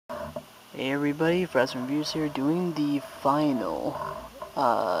Hey everybody, Fries101Reviews here, doing the final,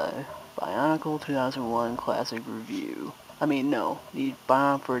 BIONICLE 2001 Classic Review. Doing the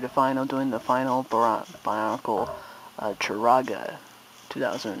final BIONICLE, Turaga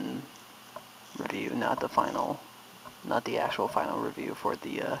 2000 review, not the actual final review for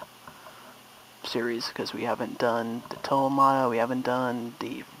the, series, because we haven't done the Toamata, we haven't done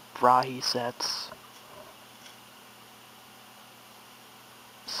the Rahi sets,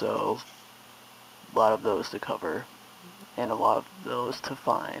 so a lot of those to cover, and a lot of those to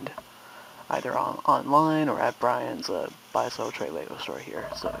find, either online or at Brian's buy sell trade Lego store here.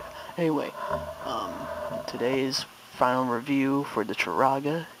 So anyway, today's final review for the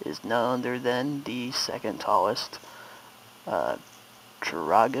Turaga is none other than the second tallest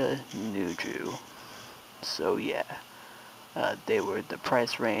Turaga Nuju. So yeah, the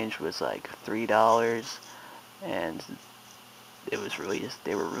price range was like $3, and they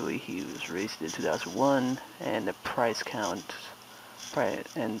were really huge, released in 2001, and the price count,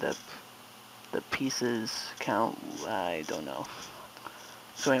 and the pieces count, I don't know.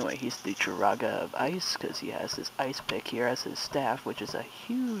 So anyway, he's the Turaga of Ice, because he has this ice pick here as his staff, which is a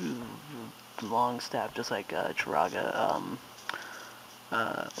huge, long staff, just like Turaga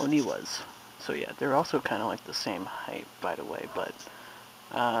Oni was. So yeah, they're also kind of like the same height, by the way, but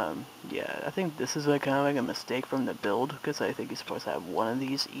yeah, I think this is kind of like a mistake from the build, because I think he's supposed to have one of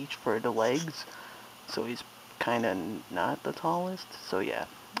these each for the legs, so he's kind of not the tallest. So yeah,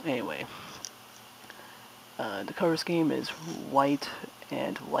 anyway, the color scheme is white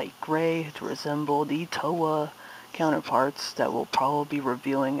and light gray to resemble the Toa counterparts that we'll probably be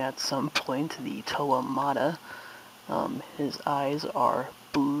revealing at some point, the Toamata. His eyes are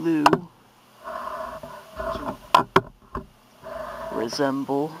blue to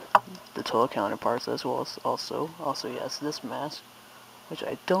resemble the Toa counterparts, as well as also he has this mask, which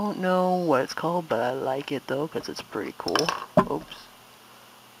I don't know what it's called, but I like it though, because it's pretty cool. Oops.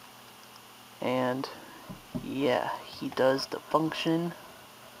 And yeah, he does the function,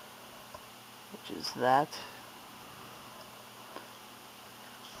 which is that.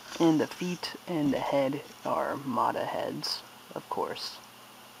 And the feet and the head are Mata heads, of course.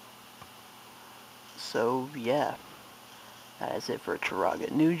 So yeah, that is it for Turaga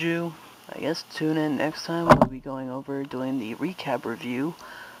Nuju. I guess tune in next time. We'll be going over doing the recap review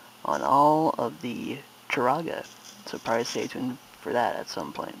on all of the Turaga. So probably stay tuned for that at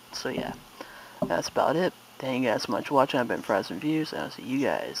some point. So yeah, that's about it. Thank you guys so much for watching. I've been Fries101Reviews, and I'll see you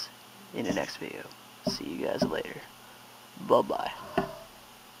guys in the next video. See you guys later. Bye-bye.